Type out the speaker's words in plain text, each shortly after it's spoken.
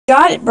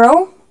got it,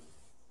 bro.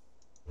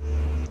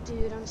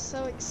 Dude, I'm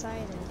so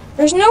excited.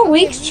 There's no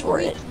weeks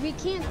for it. We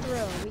can't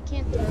throw. We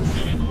can't throw.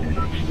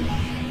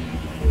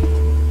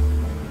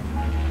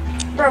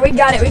 Bro, we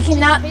got it. We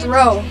cannot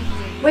throw.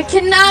 We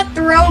cannot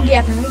throw,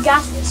 Gavin. We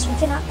got this. We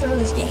cannot throw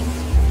this game.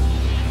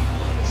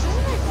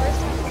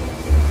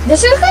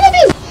 This is gonna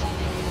be.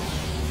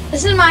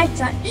 This is my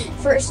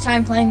first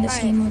time playing this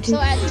game mode too. So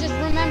just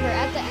remember,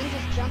 at the end,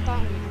 just jump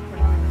out and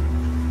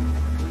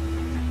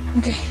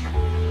okay.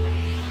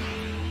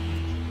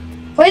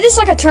 Play this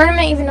like a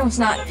tournament, even though it's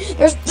not.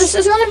 This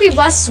is gonna be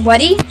less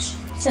sweaty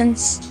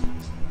since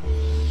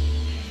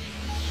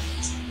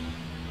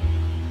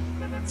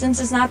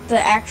it's not the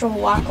actual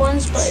lock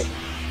ones, but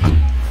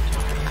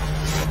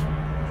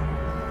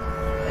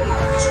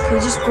okay,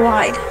 just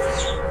glide.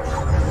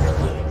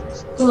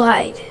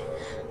 Glide.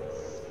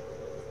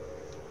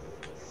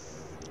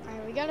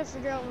 Alright, we gotta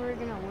figure out where we're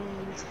gonna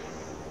land.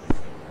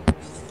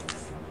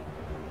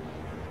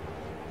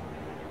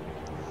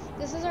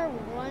 This is our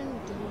one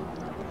game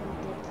that we're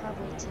gonna get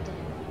probably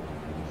today.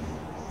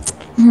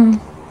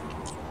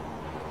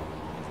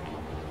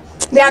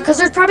 Yeah, because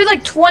there's probably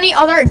like 20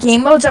 other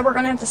game modes that we're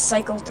gonna have to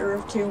cycle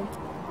through too.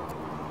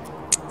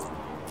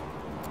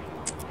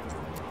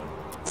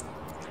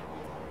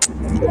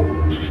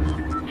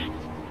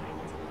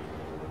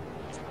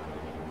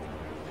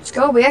 Let's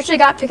go. We actually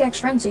got Pickaxe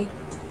Frenzy.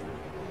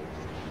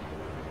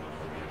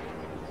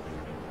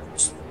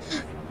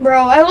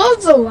 Bro, I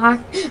love the lock.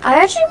 I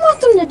actually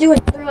want them to do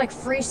another like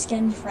free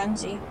skin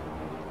frenzy.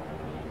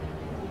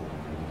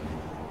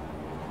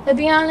 To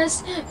be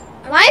honest,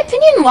 in my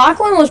opinion,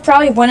 Lachlan was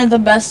probably one of the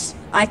best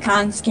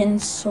icon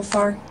skins so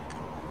far.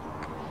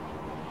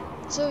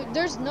 So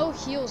there's no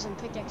heals in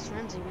Pickaxe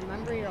Frenzy.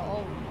 Remember, you're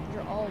all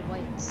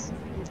whites.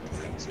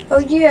 Oh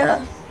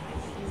yeah.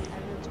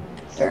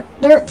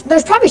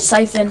 There's probably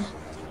Siphon.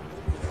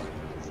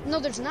 No,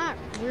 there's not.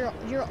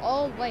 You're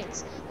all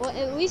whites. Well,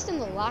 at least in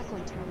the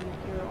Lachlan tournament,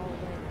 you're all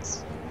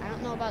whites. I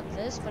don't know about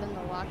this, but in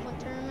the Lachlan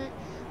tournament,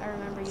 I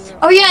remember you were.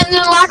 Oh yeah, in the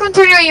Lachlan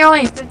tournament, you're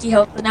only 50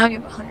 health, but now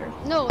you have 100.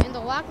 No, in the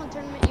Lachlan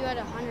tournament, you had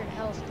 100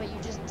 health, but you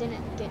just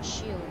didn't get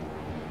shield.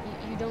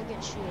 You don't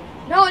get shield.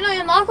 No, in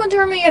the Lachlan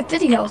tournament, you have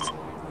 50 health.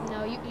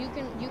 No, you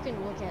can look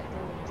at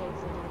the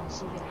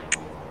videos. You get.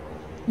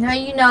 Now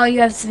you know you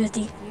have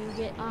 50. You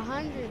get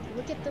 100.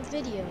 Look at the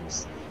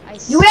videos.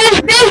 You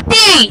have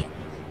 50!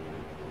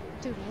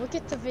 Dude, look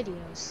at the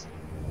videos.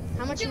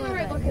 How much you want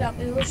want to bet? Look it up.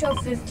 It will show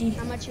 50.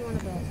 How much you want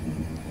to bet?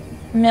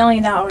 $1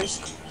 million. I don't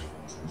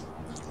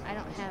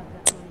have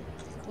that money.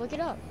 Look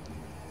it up.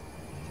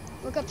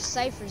 Look up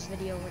Cypher's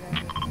video,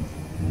 whatever.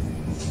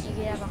 You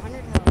can have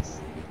 100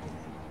 health.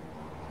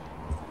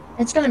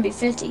 It's gonna be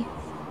 50.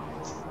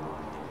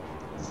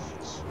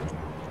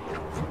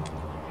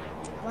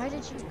 Why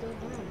did you go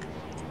down?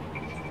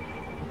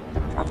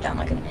 Drop down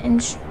like an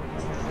inch.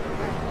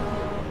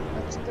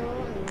 Let's go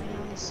and land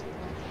on this.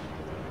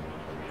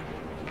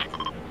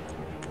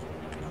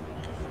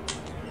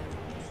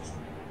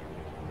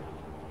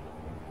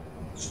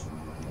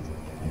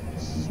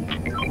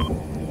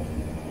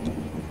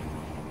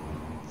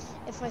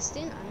 If I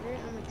stand under it,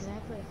 I'm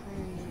exactly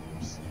 100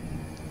 meters.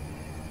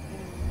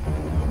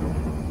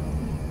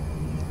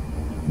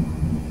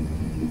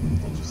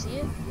 Did you see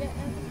it yet,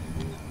 Evan?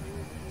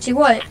 See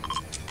what?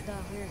 The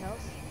 100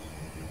 health?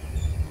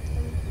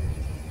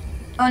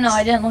 Oh no,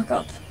 I didn't look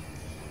up.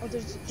 Oh,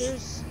 there's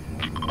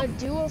a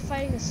duo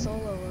fighting a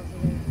solo over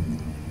there.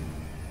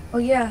 Oh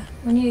yeah,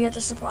 we need to get the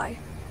supply.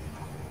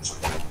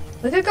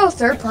 We could go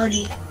third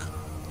party. Yeah,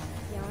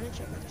 I want to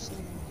check what they're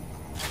saying.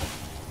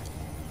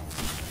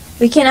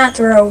 We cannot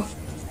throw.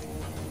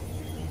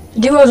 The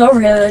duo's over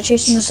here, they're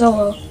chasing the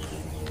solo. We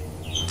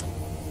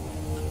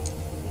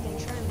can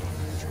try and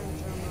throw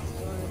them off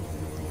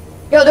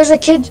guard. Yo, there's a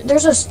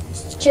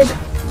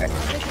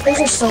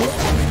solo.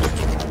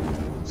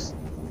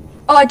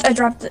 Oh, I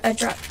dropped it.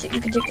 You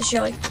can take the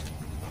Shelly.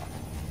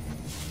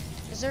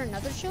 Is there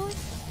another Shelly?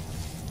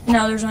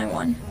 No, there's only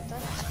one.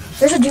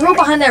 There's a duo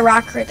behind that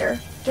rock right there.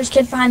 There's a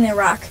kid behind that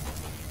rock.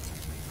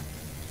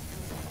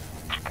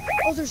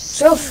 Oh, there's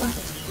So sand.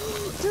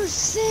 fun. There's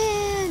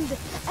sand!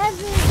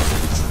 Evan!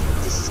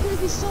 This is gonna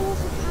be so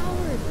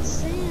overpowered. The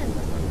sand.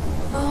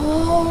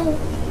 Oh.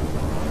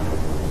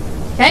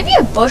 Can I be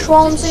a bush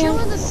while I'm Just chill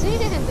sand? in the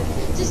sand.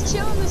 Just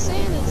chill in the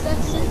sand. It's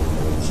that simple.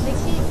 They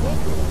can't get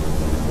you.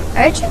 I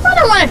actually thought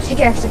I wanted to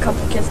pickaxe a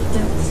couple kids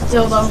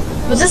still though.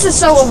 But this is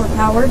so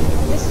overpowered.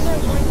 This is our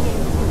one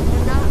game.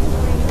 We're not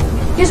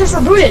playing. Here's us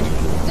rebooted.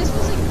 This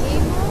was a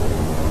game mode.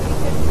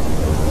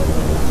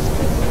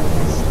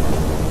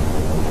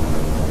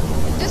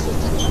 If this was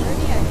the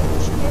journey, I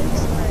push kids.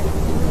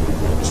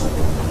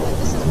 But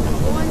this is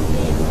one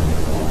game.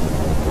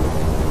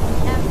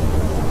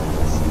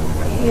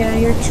 Yeah,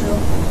 you're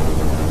true.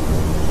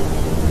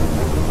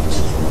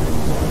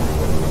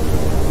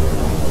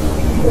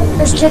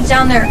 There's kids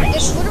down there.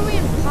 It's literally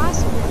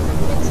impossible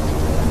for kids to do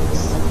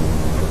this.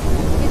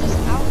 You're just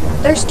out there.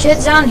 There's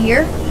kids down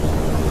here.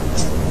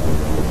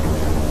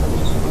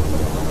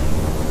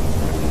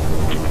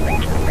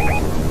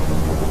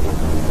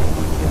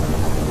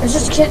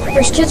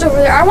 There's kids over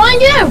there. I want to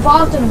get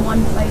involved in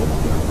one fight.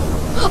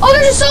 Oh,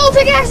 there's a solo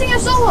pickaxing a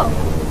solo.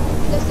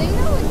 The thing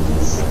though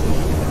is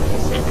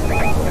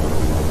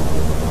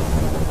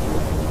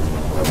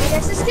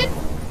Pickaxe this kid.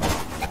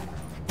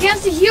 He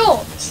has to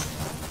heal.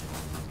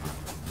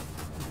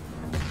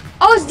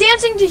 Oh, it's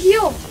dancing to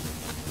heal.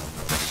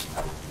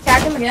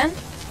 Tag him again.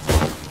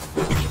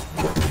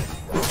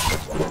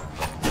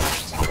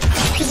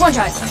 He's one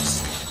shot.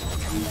 Nice.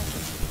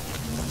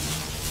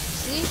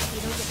 see,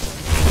 you don't get to.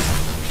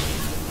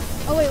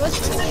 Oh wait, what's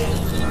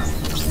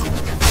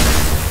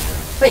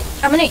Wait,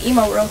 I'm gonna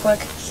emo real quick.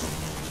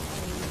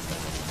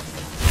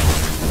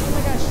 oh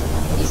my gosh,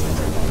 these things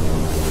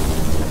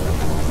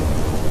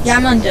are Yeah,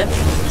 I'm on dip.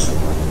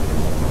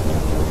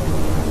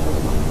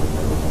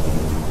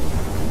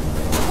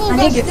 oh I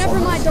need gosh, to get never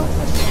full. mind, don't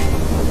push that.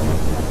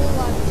 A whole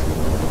lot.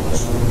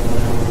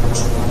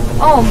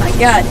 Oh my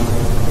god.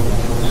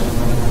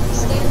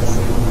 Stay in the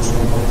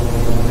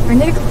same. I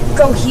need to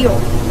go heal.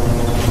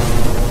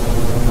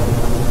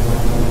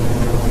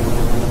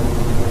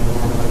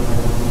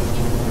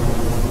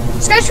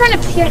 This guy's trying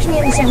to pickaxe me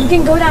in the sand. We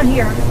can go down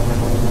here.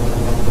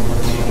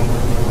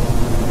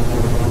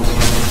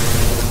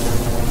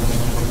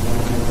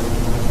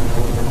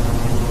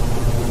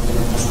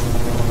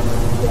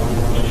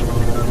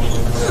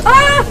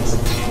 Ah! A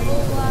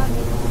whole lot.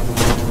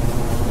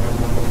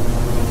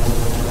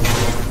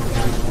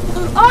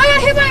 Oh, I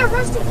got hit by a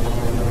rusty.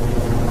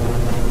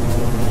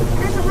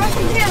 There's a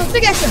rusty can.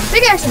 Big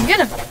action, get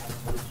him.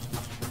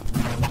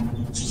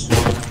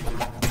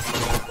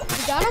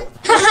 You got him?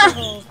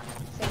 Haha.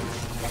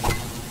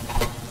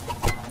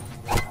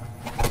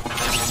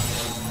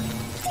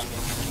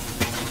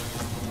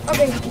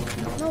 Okay,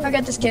 No, I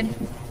got this kid.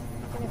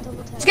 I got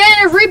double tap. Let's get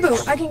in a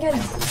reboot. I can get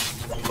him.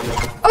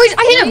 Oh,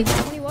 I hit him.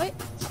 Any white?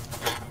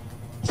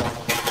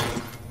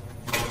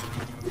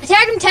 I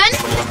tagged him 10.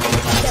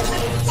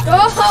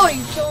 Oh,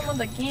 you kill him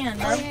with a can,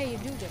 Oh bro. yeah, you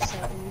do get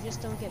sight, and you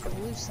just don't get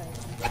blue sight.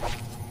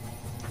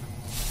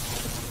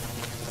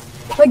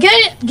 But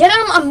get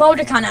him a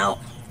emoticon out.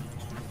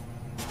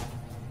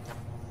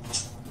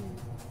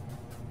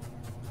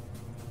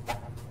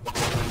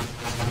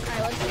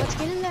 Alright, let's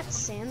get in that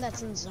sand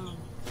that's in zone.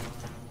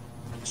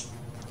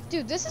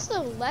 Dude, this is the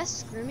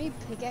less scrimmy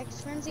pickaxe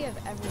frenzy I've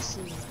ever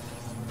seen.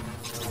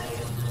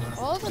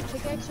 All the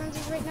pickaxe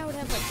frenzies right now would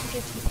have like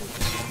 50 people.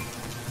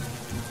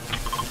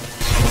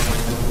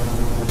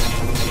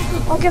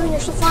 Oh, Kevin, you're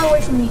so far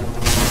away from me.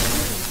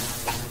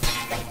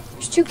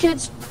 There's two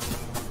kids.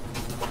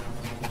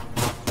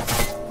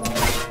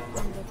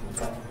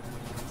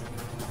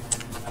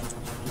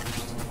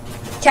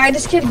 Tag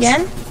this kid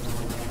again.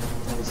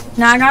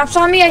 Nah, Gops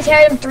on me. I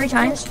tagged him 3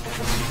 times.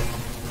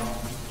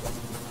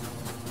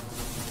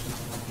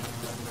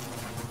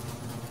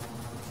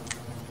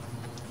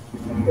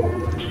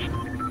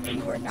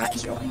 You are not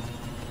healing.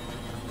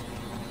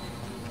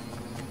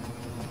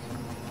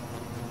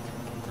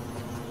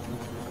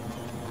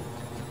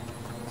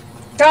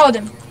 Killed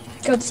him.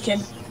 Killed this kid.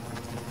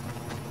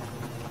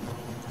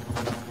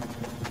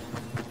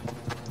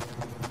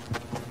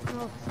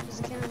 Oh, is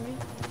the camera me?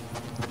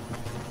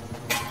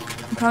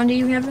 I'm coming to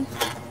you, Kevin.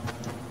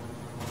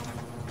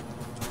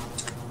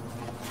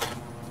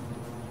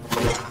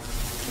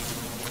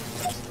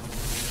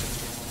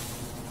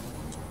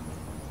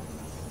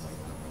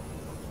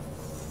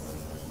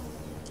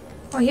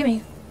 Oh, hit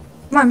me.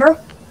 Come on, bro.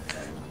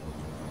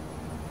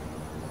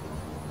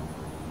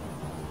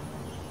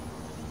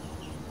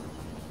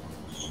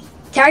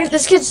 Tag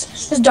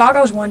this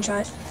doggo was one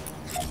shot.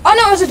 Oh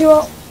no, it was a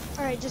duo.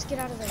 Alright, just get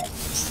out of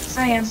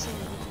there. I am.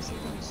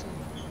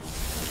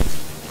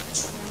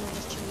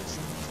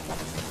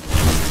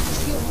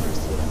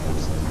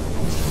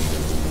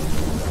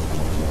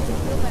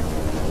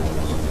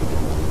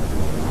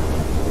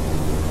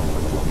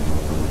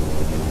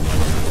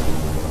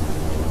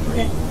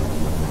 Okay.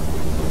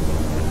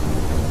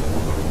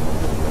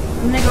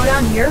 I'm gonna go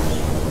down here.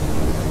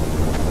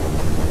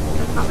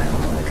 Oh, my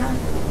emoticon.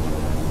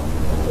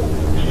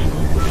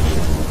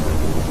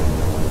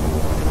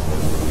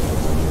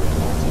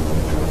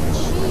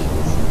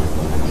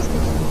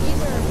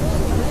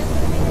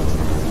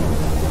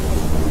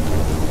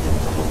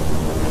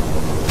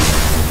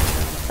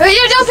 Hey,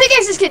 yo, don't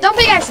pickaxe this kid. Don't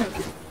pickaxe him.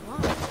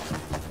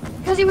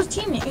 Because he was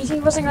teaming. He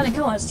wasn't gonna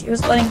kill us. He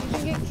was letting.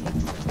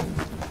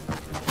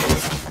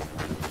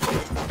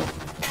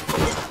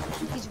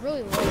 He's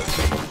really low.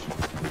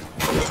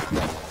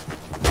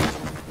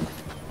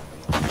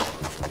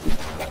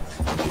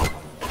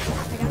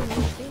 I got him on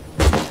his feet.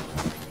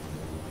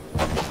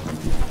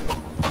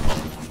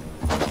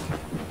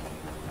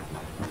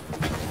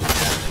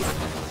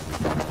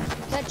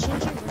 Is that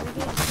Ginger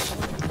Renegade?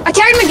 I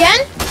tagged him again.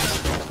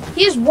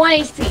 He has 1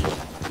 HP.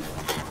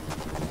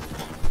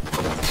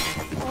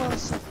 Oh,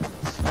 so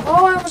close.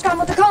 Oh, I almost got him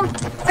with the cone.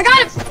 I got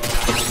him.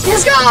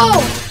 Let's go.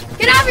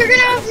 Get out of here. Get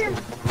out of here.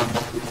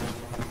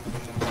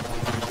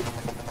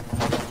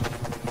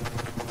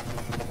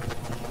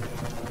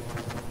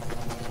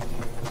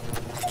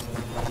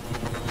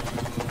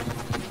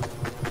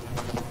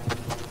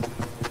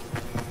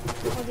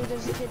 Oh, dude,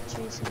 there's a kid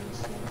chasing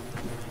us.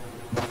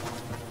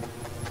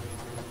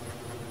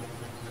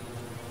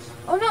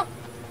 Oh no!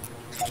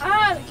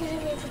 Ah, the kid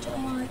hit me for too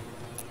long.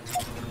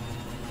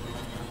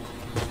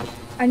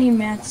 I need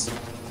mats.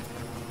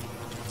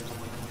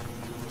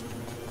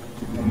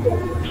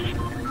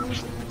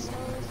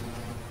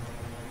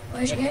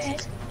 Where's your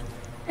head?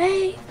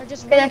 Hey! Or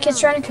just Hey, that kid's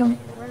trying to kill me.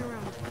 Run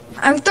around.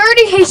 I'm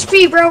 30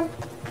 HP, bro!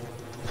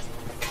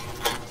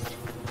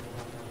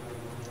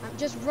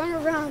 Just run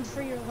around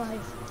for your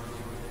life.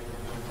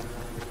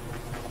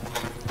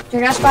 I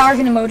got Spark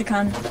and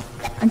emoticon.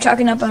 I'm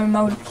chalking up on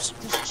emotes.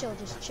 Just chill,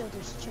 just chill,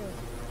 just chill.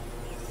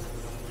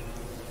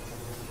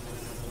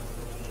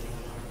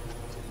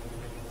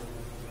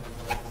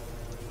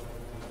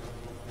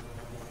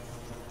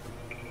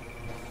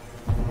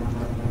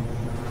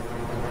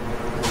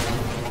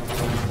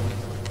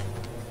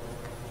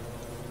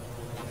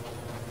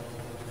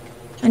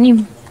 I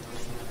need...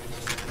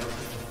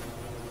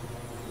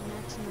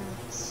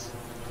 Max.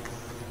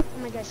 Oh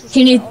my gosh,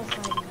 You need... all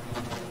fighting.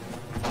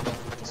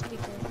 Just be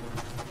good.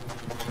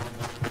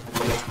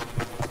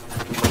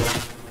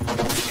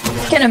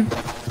 Get him.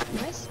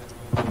 Nice.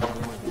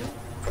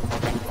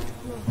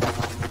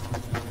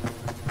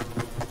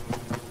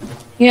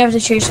 You have to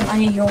chase him. I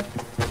need heal.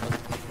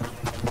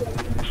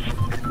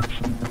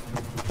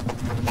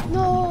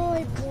 No,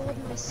 I bored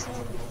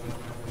myself.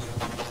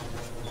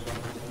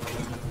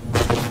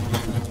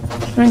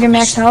 You wanna get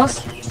max health?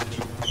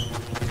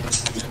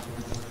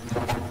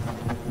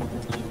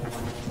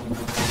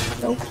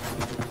 Nope.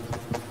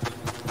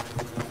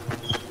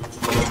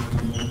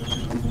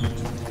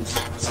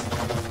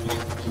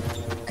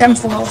 I'm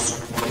full health.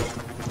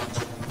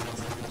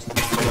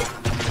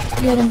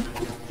 Get him.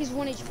 He's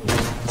 1 HP.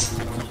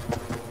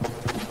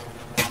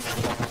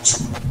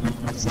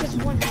 This gets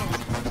 1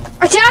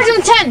 health. I tagged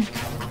him 10!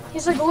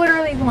 He's like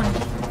literally 1.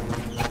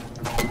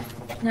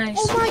 Nice.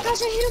 Oh my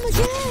gosh, I hit him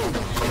again!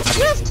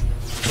 Rift!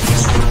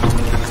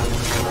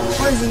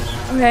 Where is he?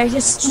 Okay,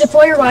 just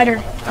deploy your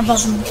rider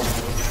above him.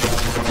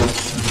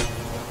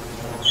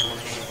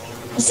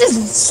 This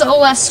is so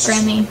less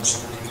scrammy.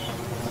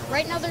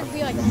 Right now there'd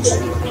be like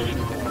 34 people.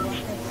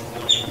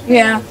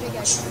 Yeah.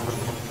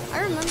 I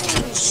remember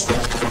when we did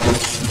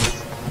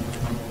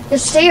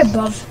Just stay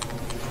above.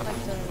 like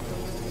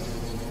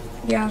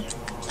Yeah.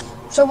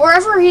 So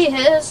wherever he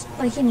is,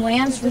 like he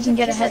lands, we can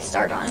get a head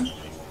start on him.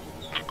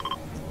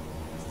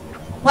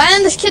 Land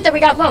on this kid that we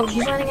got low.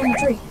 He's landing in the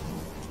tree.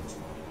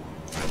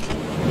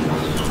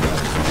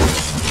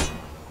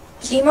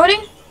 Is he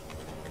emoting?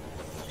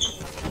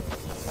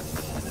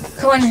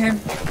 Go in him.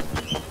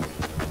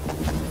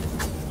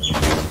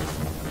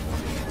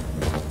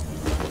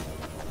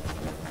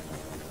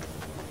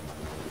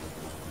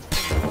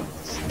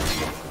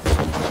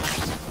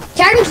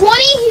 Tag him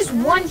 20, he's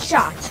 1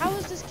 shot. How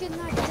is this kid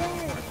not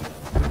dead?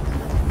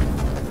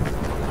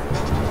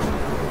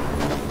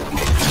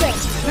 Okay,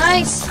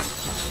 nice.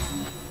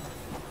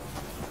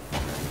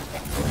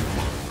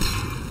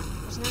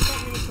 There's not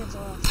that many kids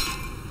left.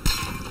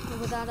 But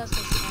without us,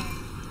 there's 5.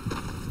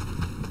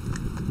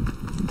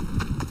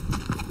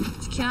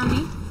 Is he on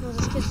me? No,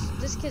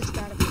 this kid's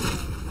gotta be dead.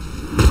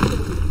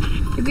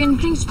 You're getting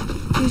things.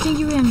 You think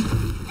you can?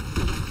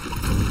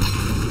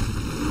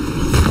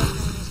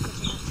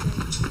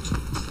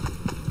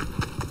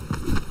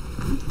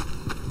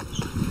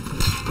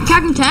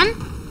 Tag him 10?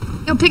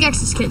 Yo, pickaxe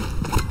this kid.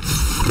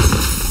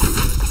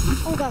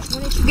 Oh gosh,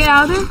 1 HP. Get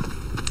out of there.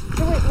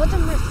 Hey, wait, let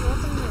them rift,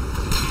 let them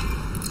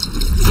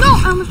rift. No, I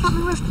almost popped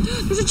my rift.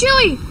 There's a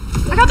chili.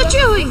 I got the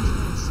chili.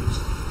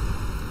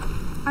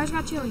 I just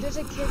got chili. There's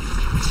a kid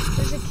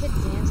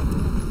dancing.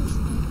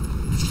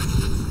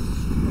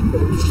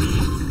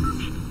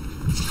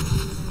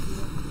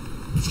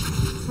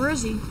 Where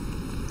is he?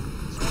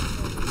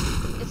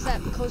 It's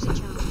that cozy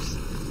chomps.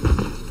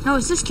 No,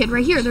 it's this kid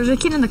right here. There's a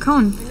kid in the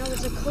cone. I know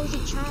there's a cozy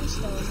chomps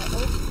though in the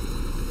oak.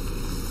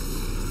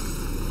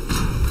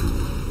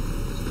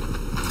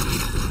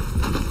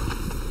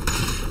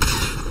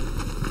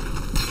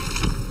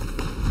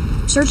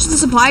 Search the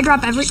supply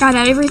drop. Got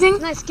everything.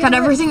 Nice. Got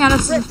everything out of.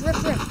 Rift.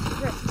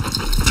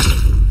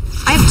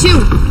 I have 2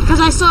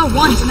 because I still have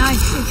 1. So now I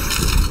have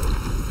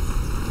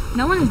 2.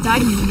 No one has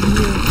died in here.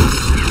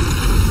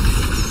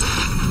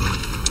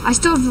 I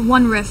still have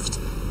 1 rift.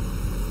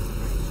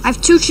 I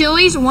have 2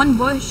 chilies, 1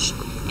 bush,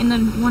 and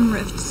then 1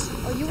 rift.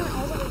 Oh, you went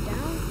all the way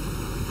down?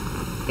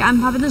 Yeah, I'm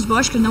popping this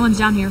bush because no one's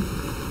down here.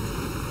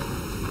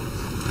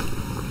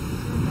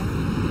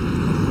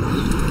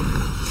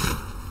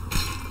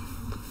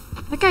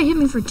 That guy hit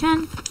me for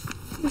 10.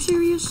 You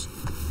serious?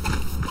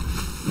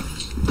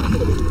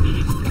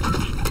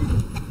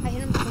 I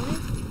hit him 20.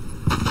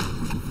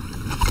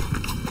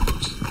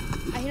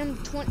 I hit him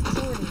 40. I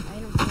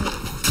hit him 40.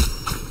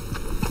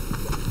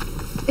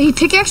 He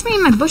pickaxed me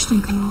and my bush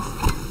didn't come off.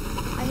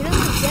 I hit him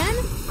again?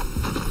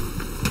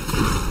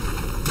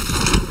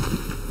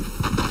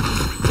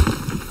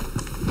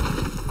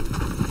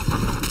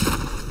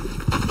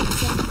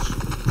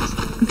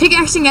 I'm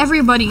pickaxing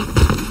everybody.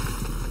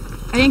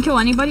 I didn't kill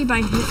anybody, but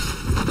I hit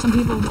some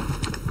people.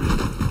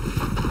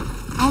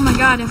 Oh Oh my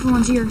god,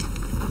 everyone's here.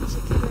 There's a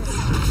kid right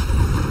there.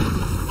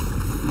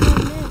 Oh,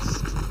 I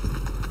missed.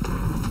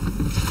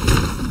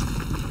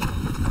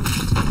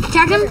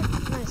 Tag him.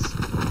 Nice.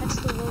 That's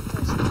the low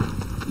person.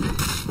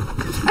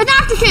 I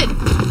knocked a kid.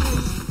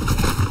 Nice.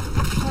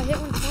 Oh, I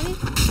hit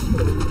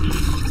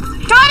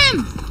 120. Got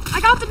him. I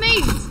got the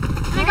maze.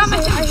 And I got my I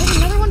two. hit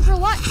another one for a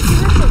lot. You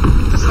ripped it.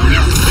 Just stay with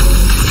it.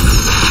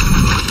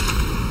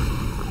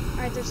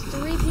 Alright, there's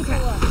 3 people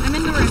left. I'm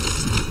in the rift.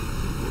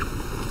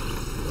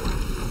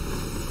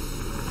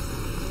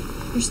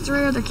 There's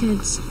 3 other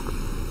kids.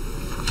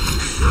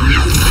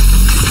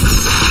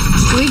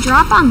 Should we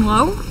drop on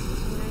low?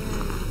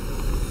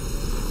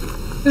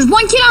 There's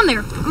 1 kid on there.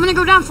 I'm gonna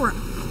go down for him.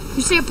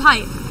 You stay up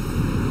high.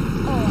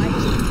 Oh, I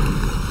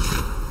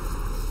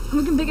just...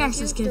 We can pickaxe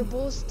this They're kid.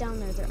 both down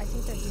there. I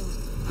think they're healing.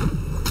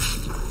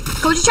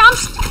 Koji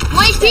Chomps.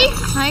 1 HP.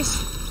 Nice.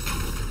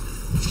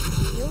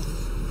 Heal?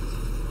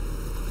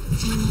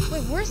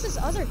 Wait, where's this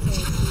other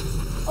kid?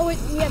 Oh, wait,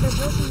 yeah, they're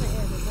both in the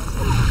air.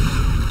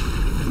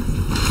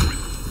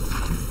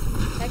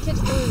 That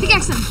kid's really low.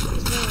 Pickaxe him.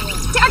 He's really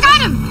low. I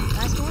got him.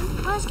 Last one?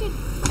 Last kid.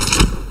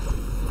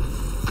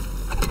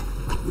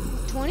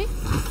 20?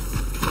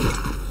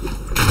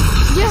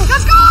 Yes!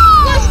 Let's go!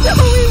 Let's go!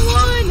 We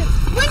won!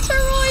 Winter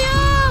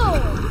Royale!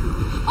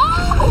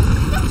 Oh,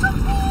 that's so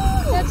cool.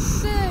 That's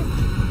sick!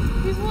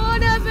 We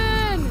won,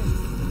 Evan!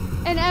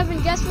 And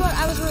Evan, guess what?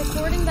 I was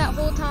recording that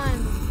whole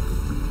time.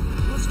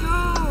 Let's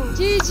go.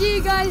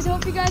 GG, guys.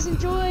 Hope you guys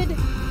enjoyed.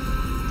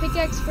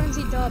 Pickaxe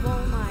Frenzy dub.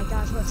 Oh my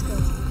gosh, let's go.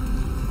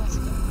 Let's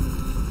go.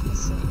 That's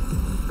sick.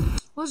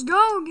 Let's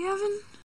go, Gavin.